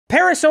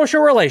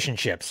Parasocial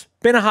relationships.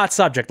 Been a hot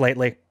subject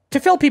lately. To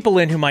fill people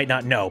in who might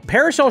not know,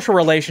 parasocial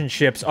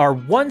relationships are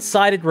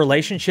one-sided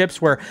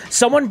relationships where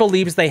someone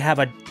believes they have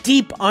a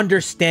deep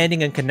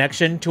understanding and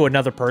connection to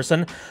another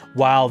person,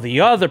 while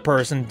the other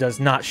person does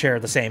not share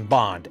the same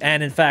bond,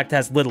 and in fact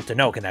has little to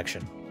no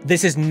connection.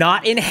 This is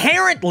not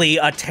inherently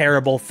a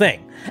terrible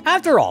thing.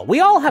 After all, we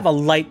all have a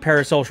light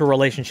parasocial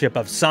relationship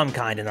of some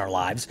kind in our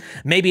lives.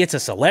 Maybe it's a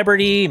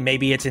celebrity,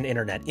 maybe it's an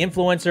internet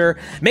influencer,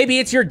 maybe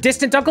it's your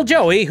distant Uncle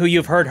Joey who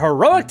you've heard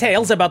heroic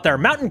tales about their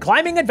mountain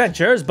climbing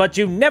adventures, but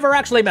you never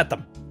actually met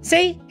them.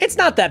 See, it's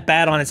not that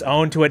bad on its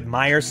own to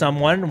admire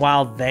someone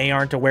while they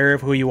aren't aware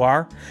of who you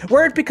are.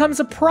 Where it becomes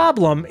a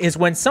problem is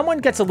when someone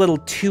gets a little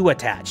too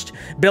attached,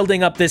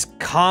 building up this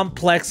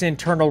complex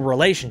internal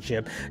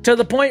relationship to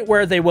the point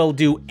where they will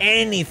do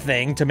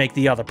anything to make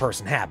the other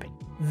person happy.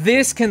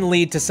 This can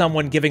lead to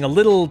someone giving a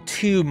little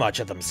too much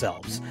of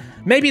themselves.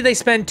 Maybe they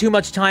spend too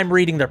much time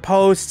reading their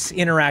posts,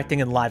 interacting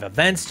in live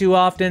events too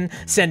often,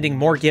 sending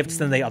more gifts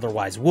than they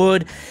otherwise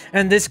would,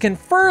 and this can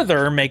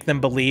further make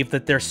them believe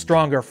that they're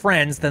stronger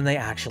friends than they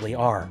actually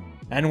are.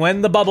 And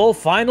when the bubble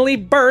finally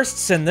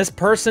bursts and this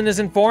person is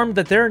informed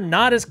that they're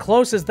not as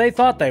close as they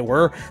thought they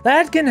were,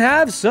 that can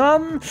have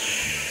some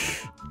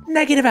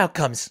negative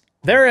outcomes.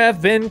 There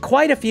have been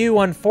quite a few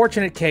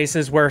unfortunate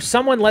cases where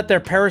someone let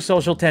their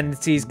parasocial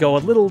tendencies go a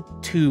little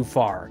too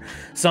far.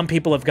 Some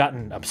people have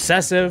gotten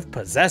obsessive,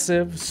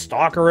 possessive,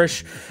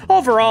 stalkerish,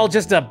 overall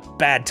just a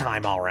bad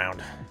time all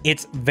around.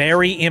 It's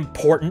very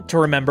important to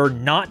remember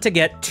not to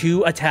get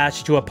too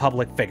attached to a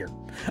public figure,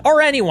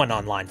 or anyone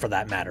online for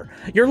that matter.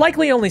 You're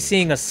likely only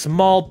seeing a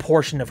small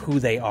portion of who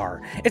they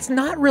are. It's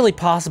not really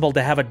possible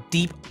to have a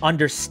deep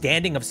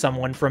understanding of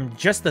someone from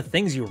just the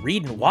things you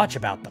read and watch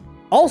about them.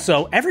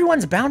 Also,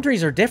 everyone's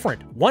boundaries are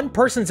different. One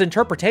person's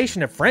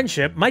interpretation of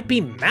friendship might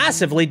be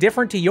massively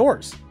different to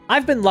yours.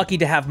 I've been lucky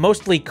to have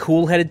mostly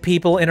cool-headed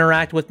people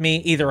interact with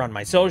me, either on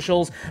my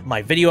socials,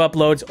 my video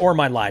uploads, or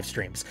my live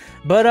streams.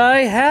 But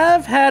I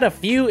have had a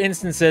few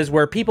instances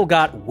where people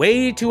got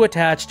way too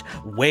attached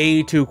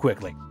way too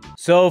quickly.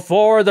 So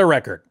for the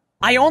record,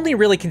 I only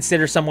really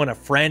consider someone a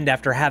friend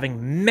after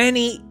having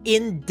many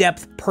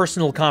in-depth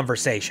personal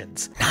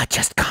conversations. Not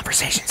just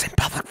conversations in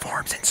public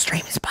forums and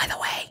streams, by the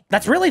way.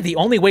 That's really the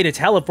only way to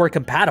tell if we're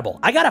compatible.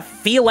 I gotta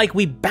feel like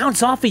we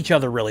bounce off each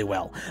other really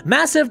well.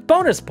 Massive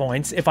bonus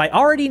points if I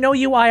already know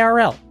you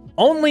IRL.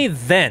 Only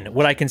then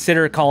would I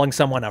consider calling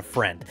someone a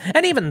friend.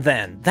 And even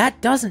then, that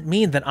doesn't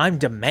mean that I'm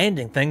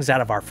demanding things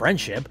out of our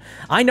friendship.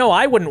 I know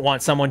I wouldn't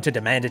want someone to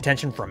demand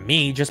attention from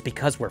me just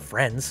because we're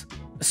friends.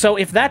 So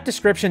if that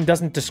description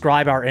doesn't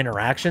describe our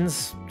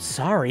interactions,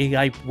 sorry,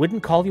 I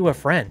wouldn't call you a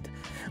friend.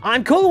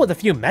 I'm cool with a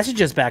few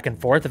messages back and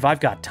forth if I've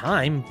got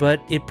time,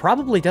 but it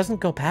probably doesn't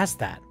go past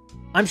that.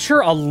 I'm sure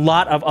a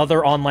lot of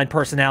other online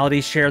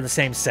personalities share the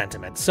same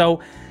sentiment,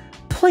 so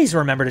please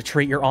remember to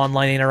treat your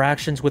online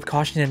interactions with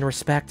caution and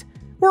respect.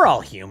 We're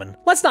all human.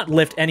 Let's not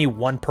lift any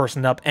one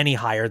person up any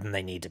higher than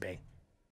they need to be.